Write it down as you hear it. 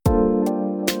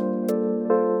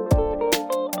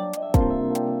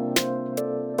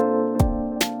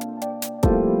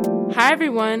Hi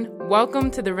everyone,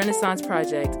 welcome to the Renaissance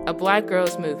Project, a Black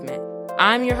girls movement.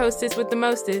 I'm your hostess with the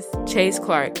mostest, Chase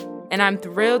Clark, and I'm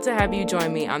thrilled to have you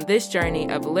join me on this journey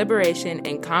of liberation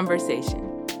and conversation.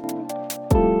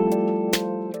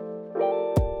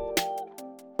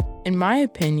 In my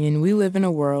opinion, we live in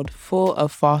a world full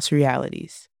of false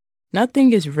realities.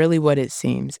 Nothing is really what it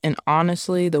seems, and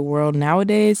honestly, the world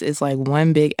nowadays is like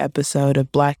one big episode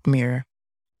of Black Mirror.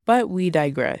 But we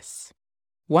digress.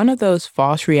 One of those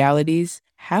false realities,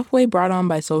 halfway brought on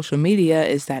by social media,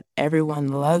 is that everyone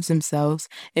loves themselves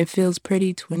and feels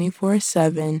pretty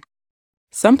 24/7.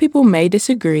 Some people may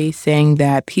disagree, saying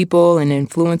that people and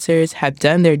influencers have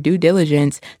done their due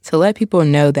diligence to let people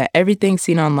know that everything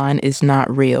seen online is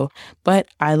not real. But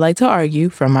I like to argue,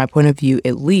 from my point of view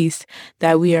at least,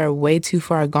 that we are way too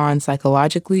far gone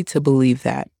psychologically to believe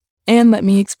that. And let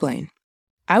me explain.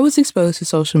 I was exposed to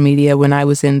social media when I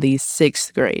was in the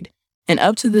 6th grade. And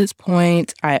up to this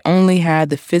point, I only had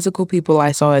the physical people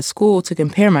I saw at school to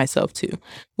compare myself to,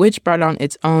 which brought on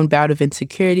its own bout of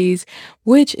insecurities,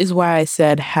 which is why I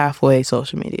said halfway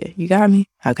social media. You got me?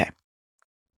 Okay.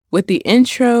 With the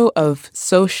intro of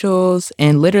socials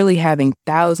and literally having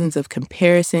thousands of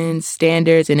comparisons,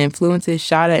 standards, and influences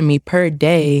shot at me per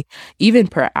day, even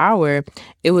per hour,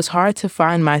 it was hard to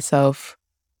find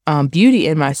beauty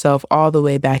in myself all the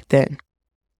way back then.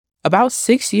 About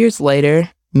 6 years later,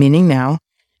 meaning now,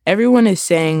 everyone is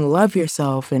saying love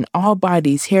yourself and all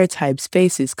bodies, hair types,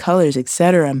 faces, colors,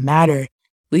 etc. matter,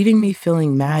 leaving me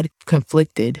feeling mad,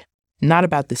 conflicted. Not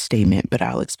about the statement, but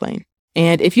I'll explain.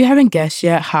 And if you haven't guessed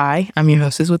yet, hi, I'm your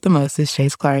hostess with the mostest,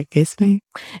 Chase Clark, it's me.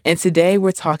 And today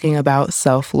we're talking about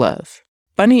self-love.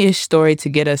 Funny-ish story to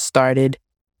get us started.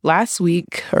 Last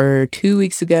week or 2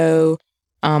 weeks ago,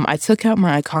 I took out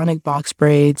my iconic box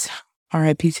braids.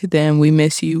 R.I.P. to them. We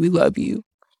miss you. We love you.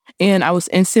 And I was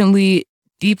instantly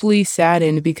deeply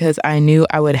saddened because I knew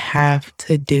I would have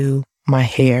to do my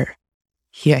hair.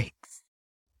 Yikes.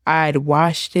 I'd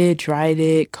washed it, dried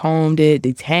it, combed it,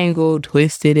 detangled,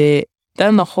 twisted it,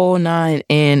 done the whole nine.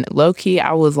 And low-key,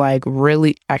 I was like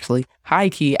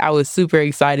high-key, I was super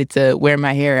excited to wear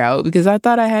my hair out because I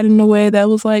thought I had it in a way that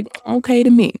was like okay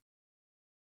to me.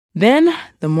 Then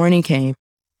the morning came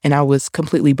and I was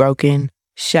completely broken,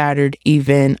 shattered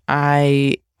even.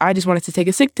 I just wanted to take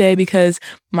a sick day because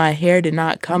my hair did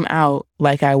not come out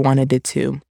like I wanted it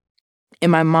to.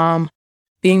 And my mom,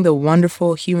 being the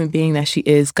wonderful human being that she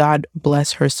is, God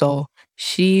bless her soul,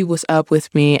 she was up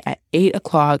with me at 8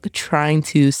 o'clock trying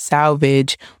to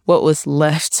salvage what was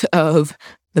left of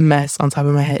the mess on top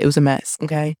of my head. It was a mess,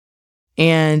 okay?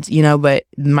 And, but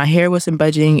my hair wasn't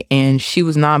budging and she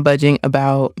was not budging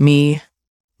about me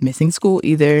missing school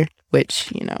either,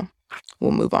 which,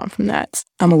 we'll move on from that.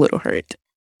 I'm a little hurt.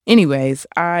 Anyways,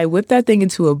 I whipped that thing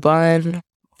into a bun,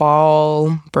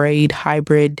 ball, braid,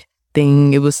 hybrid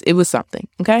thing. It was something,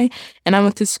 okay? And I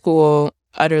went to school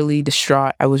utterly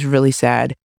distraught. I was really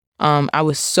sad. I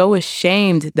was so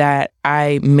ashamed that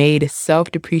I made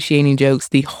self-depreciating jokes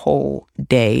the whole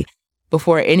day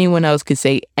before anyone else could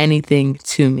say anything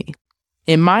to me.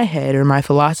 In my head, or my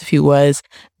philosophy was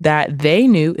that they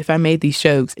knew if I made these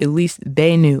jokes, at least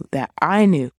they knew that I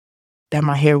knew that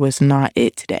my hair was not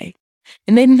it today.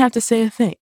 And they didn't have to say a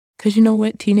thing, because you know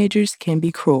what? Teenagers can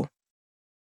be cruel.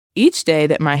 Each day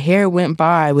that my hair went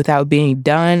by without being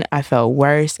done, I felt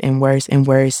worse and worse and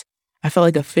worse. I felt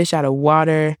like a fish out of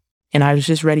water, and I was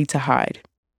just ready to hide.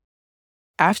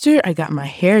 After I got my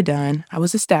hair done, I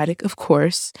was ecstatic, of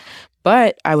course,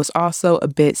 but I was also a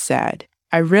bit sad.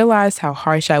 I realized how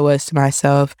harsh I was to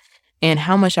myself and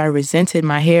how much I resented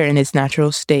my hair in its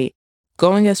natural state,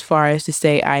 going as far as to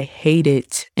say I hate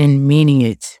it and meaning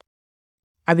it.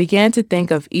 I began to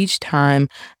think of each time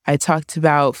I talked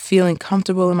about feeling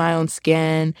comfortable in my own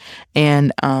skin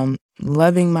and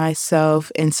loving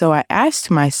myself. And so I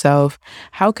asked myself,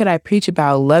 how could I preach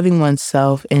about loving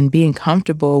oneself and being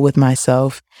comfortable with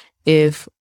myself if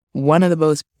one of the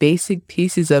most basic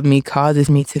pieces of me causes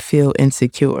me to feel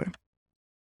insecure?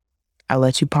 I'll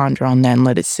let you ponder on that and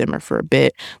let it simmer for a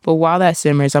bit. But while that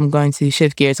simmers, I'm going to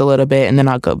shift gears a little bit and then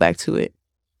I'll go back to it.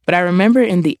 But I remember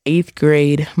in the 8th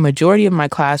grade, majority of my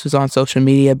class was on social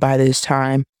media by this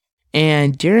time.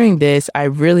 And during this, I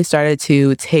really started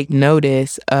to take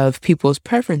notice of people's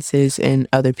preferences in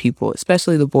other people,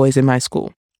 especially the boys in my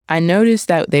school. I noticed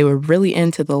that they were really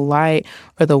into the light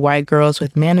or the white girls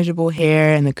with manageable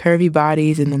hair and the curvy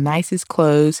bodies and the nicest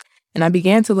clothes. And I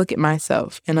began to look at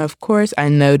myself. And of course, I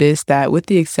noticed that with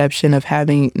the exception of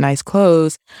having nice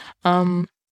clothes,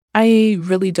 I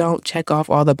really don't check off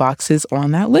all the boxes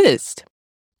on that list.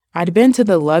 I'd been to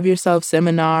the Love Yourself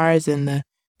seminars and the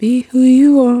Be Who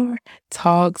You Are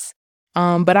talks,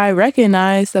 But I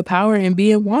recognize the power in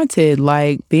being wanted.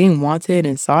 Like being wanted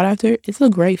and sought after, it's a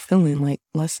great feeling. Like,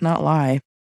 let's not lie.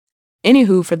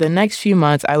 Anywho, for the next few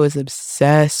months, I was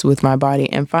obsessed with my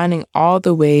body and finding all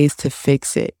the ways to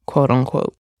fix it, quote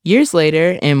unquote. Years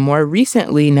later, and more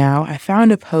recently now, I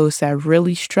found a post that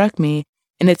really struck me,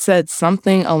 and it said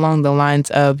something along the lines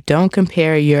of don't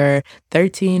compare your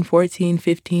 13, 14,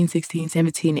 15, 16,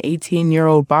 17,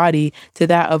 18-year-old body to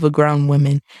that of a grown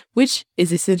woman, which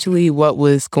is essentially what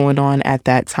was going on at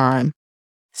that time.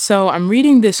 So I'm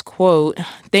reading this quote,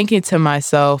 thinking to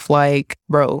myself, like,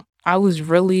 bro, I was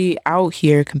really out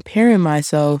here comparing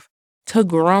myself to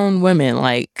grown women,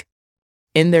 like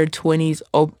in their 20s,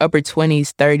 upper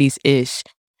 20s, 30s ish.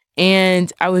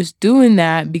 And I was doing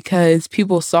that because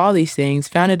people saw these things,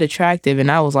 found it attractive.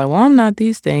 And I was like, well, I'm not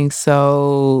these things.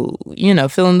 So,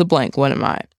 fill in the blank. What am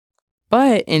I?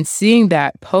 But in seeing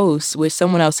that post, which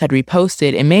someone else had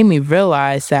reposted, it made me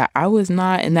realize that I was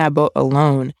not in that boat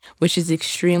alone, which is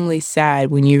extremely sad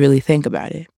when you really think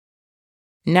about it.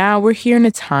 Now we're here in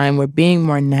a time where being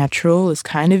more natural is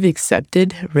kind of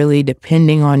accepted, really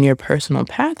depending on your personal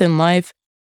path in life.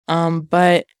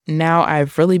 But now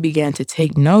I've really began to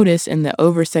take notice in the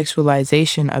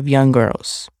over-sexualization of young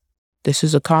girls. This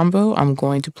is a combo. I'm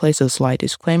going to place a slight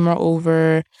disclaimer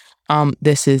over.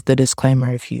 This is the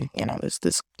disclaimer if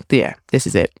this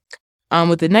is it.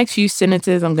 With the next few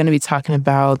sentences, I'm going to be talking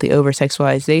about the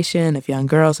over-sexualization of young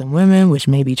girls and women, which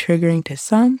may be triggering to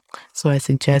some. So I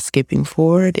suggest skipping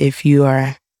forward if you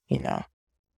are,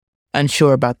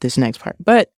 unsure about this next part.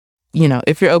 But,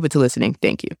 if you're open to listening,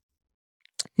 thank you.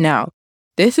 Now,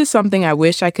 this is something I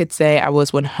wish I could say I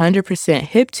was 100%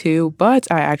 hip to, but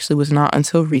I actually was not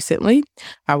until recently.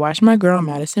 I watched my girl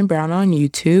Madison Brown on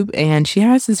YouTube, and she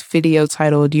has this video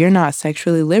titled, "You're Not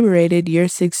Sexually Liberated, You're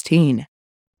 16.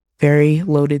 Very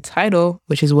loaded title,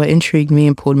 which is what intrigued me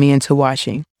and pulled me into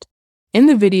watching. In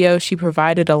the video, she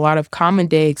provided a lot of common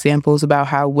day examples about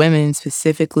how women,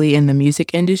 specifically in the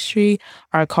music industry,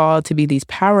 are called to be these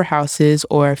powerhouses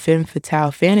or femme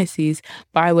fatale fantasies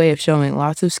by way of showing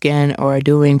lots of skin or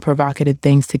doing provocative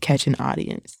things to catch an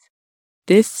audience.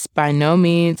 This by no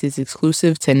means is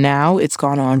exclusive to now. It's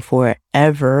gone on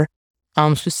forever,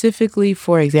 specifically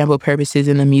for example purposes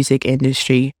in the music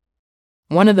industry.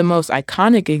 One of the most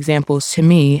iconic examples to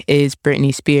me is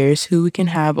Britney Spears, who we can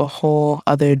have a whole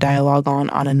other dialogue on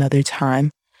another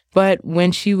time. But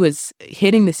when she was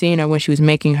hitting the scene or when she was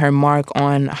making her mark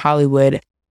on Hollywood,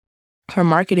 her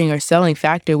marketing or selling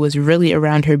factor was really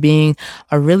around her being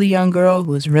a really young girl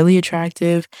who was really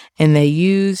attractive. And they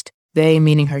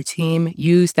meaning her team,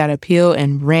 used that appeal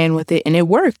and ran with it. And it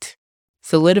worked,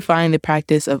 solidifying the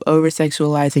practice of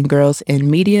over-sexualizing girls in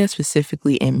media,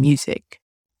 specifically in music.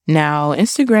 Now,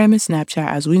 Instagram and Snapchat,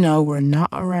 as we know, were not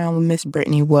around when Miss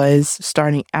Britney was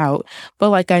starting out. But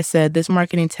like I said, this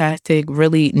marketing tactic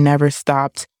really never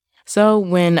stopped. So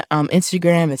when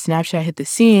Instagram and Snapchat hit the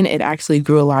scene, it actually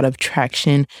grew a lot of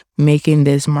traction, making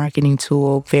this marketing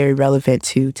tool very relevant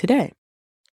to today.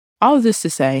 All of this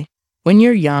to say, when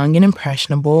you're young and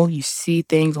impressionable, you see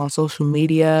things on social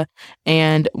media.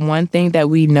 And one thing that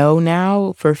we know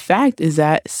now for a fact is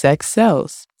that sex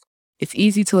sells. It's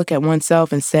easy to look at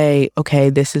oneself and say,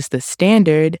 okay, this is the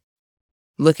standard.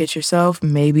 Look at yourself.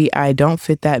 Maybe I don't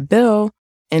fit that bill.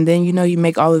 And then, you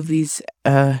make all of these,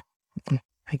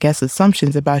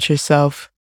 assumptions about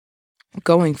yourself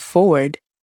going forward.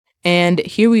 And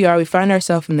here we are. We find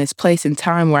ourselves in this place in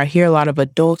time where I hear a lot of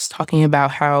adults talking about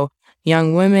how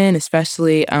young women,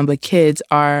 especially but kids,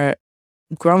 are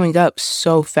growing up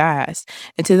so fast.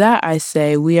 And to that, I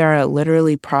say we are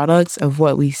literally products of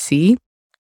what we see.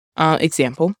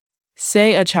 Example,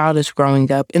 say a child is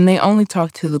growing up and they only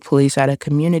talk to the police at a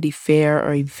community fair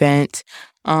or event.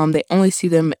 They only see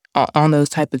them on those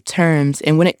type of terms.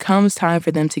 And when it comes time for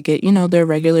them to get, their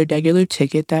regular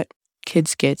ticket that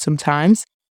kids get sometimes,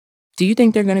 do you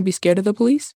think they're going to be scared of the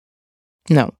police?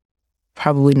 No,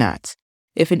 probably not.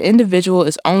 If an individual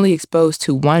is only exposed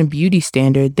to one beauty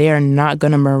standard, they are not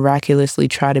going to miraculously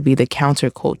try to be the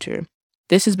counterculture.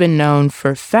 This has been known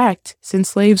for fact since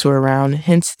slaves were around,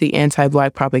 hence the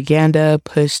anti-Black propaganda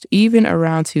pushed even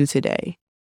around to today.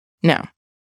 Now,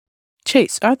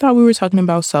 Chase, I thought we were talking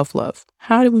about self-love.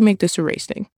 How did we make this a race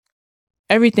thing?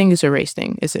 Everything is a race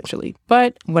thing, essentially.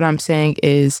 But what I'm saying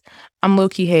is I'm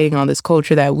low-key hating on this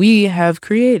culture that we have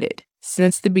created.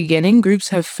 Since the beginning,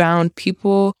 groups of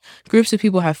people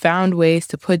have found ways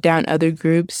to put down other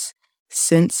groups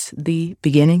since the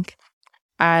beginning.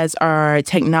 As our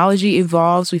technology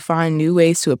evolves, we find new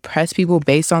ways to oppress people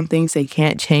based on things they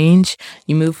can't change.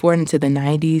 You move forward into the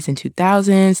 90s and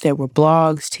 2000s, there were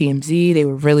blogs, TMZ, they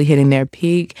were really hitting their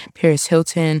peak, Paris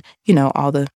Hilton,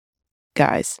 all the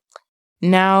guys.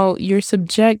 Now you're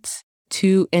subject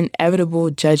to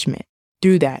inevitable judgment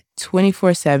through that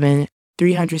 24/7,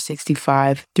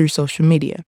 365 through social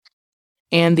media.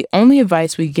 And the only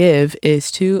advice we give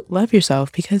is to love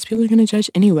yourself because people are going to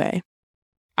judge anyway.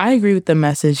 I agree with the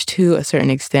message to a certain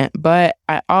extent, but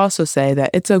I also say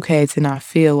that it's okay to not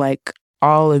feel like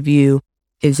all of you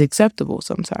is acceptable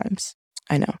sometimes.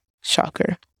 I know,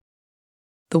 shocker.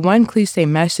 The one cliche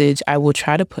message I will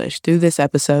try to push through this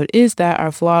episode is that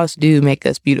our flaws do make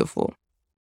us beautiful.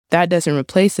 That doesn't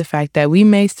replace the fact that we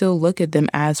may still look at them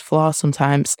as flaws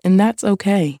sometimes, and that's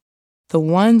okay. The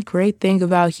one great thing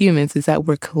about humans is that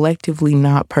we're collectively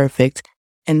not perfect,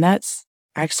 and that's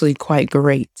actually quite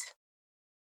great.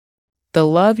 The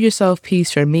love yourself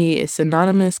piece for me is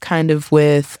synonymous kind of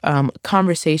with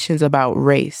conversations about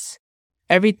race.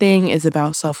 Everything is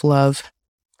about self-love.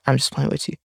 I'm just playing with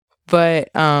you. But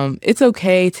it's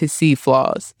okay to see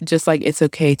flaws, just like it's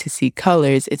okay to see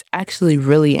colors. It's actually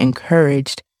really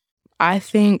encouraged. I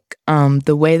think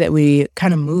the way that we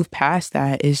kind of move past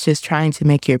that is just trying to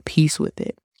make your peace with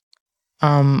it.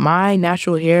 My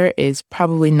natural hair is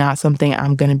probably not something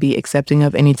I'm going to be accepting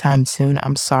of anytime soon.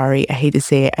 I'm sorry. I hate to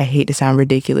say it. I hate to sound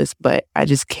ridiculous, but I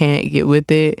just can't get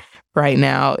with it right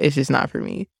now. It's just not for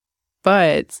me.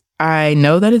 But I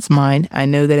know that it's mine. I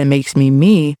know that it makes me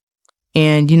me.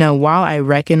 And, while I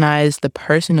recognize the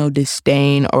personal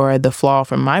disdain or the flaw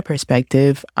from my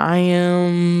perspective, I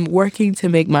am working to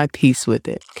make my peace with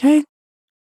it. Okay?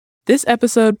 This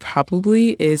episode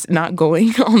probably is not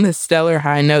going on the stellar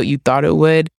high note you thought it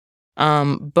would,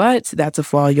 but that's a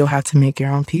flaw you'll have to make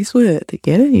your own peace with.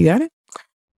 Get it? You got it?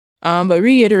 But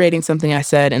reiterating something I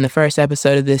said in the first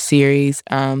episode of this series,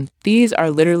 these are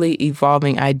literally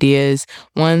evolving ideas,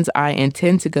 ones I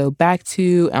intend to go back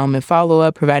to and follow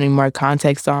up, providing more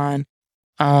context on.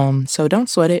 So don't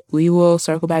sweat it. We will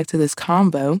circle back to this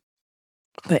combo.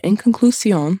 But in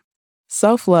conclusion,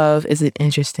 self-love is an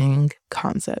interesting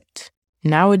concept.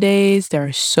 Nowadays, there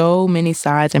are so many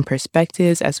sides and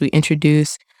perspectives as we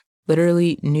introduce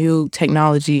literally new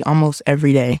technology almost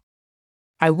every day.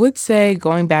 I would say,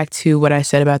 going back to what I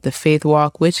said about the faith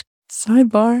walk, which,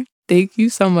 sidebar, thank you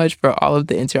so much for all of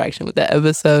the interaction with that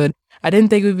episode. I didn't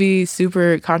think it would be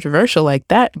super controversial like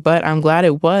that, but I'm glad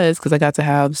it was because I got to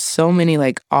have so many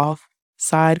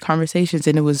off-side conversations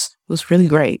and it was really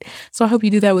great. So I hope you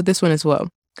do that with this one as well.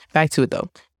 Back to it though.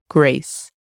 Grace.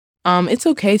 It's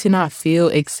okay to not feel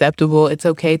acceptable. It's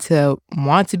okay to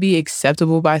want to be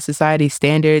acceptable by society's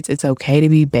standards. It's okay to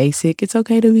be basic. It's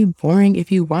okay to be boring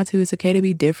if you want to. It's okay to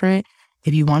be different.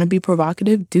 If you want to be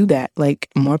provocative, do that.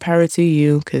 More power to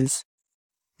you, because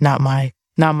not my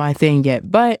thing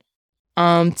yet. But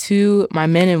to my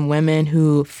men and women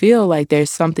who feel like there's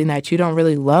something that you don't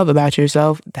really love about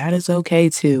yourself, that is okay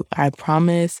too. I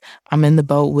promise I'm in the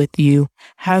boat with you.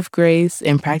 Have grace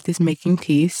and practice making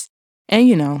peace.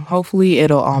 And, hopefully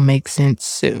it'll all make sense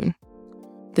soon.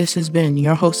 This has been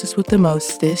your hostess with the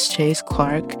mostest, Chase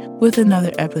Clark, with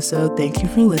another episode. Thank you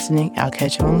for listening. I'll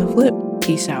catch you on the flip.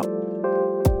 Peace out.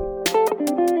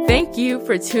 Thank you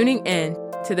for tuning in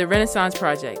to the Renaissance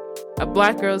Project, a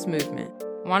Black Girls Movement.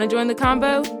 Want to join the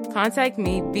combo? Contact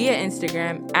me via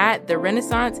Instagram at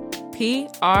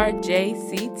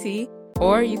TheRenaissancePRJCT,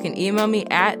 or you can email me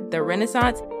at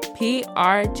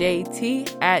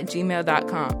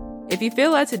TheRenaissancePRJT@gmail.com. If you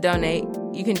feel led to donate,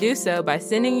 you can do so by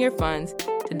sending your funds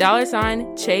to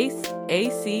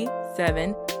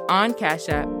 $ChaseAC7 on Cash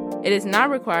App. It is not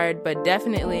required, but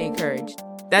definitely encouraged.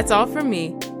 That's all from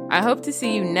me. I hope to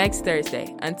see you next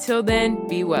Thursday. Until then,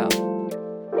 be well.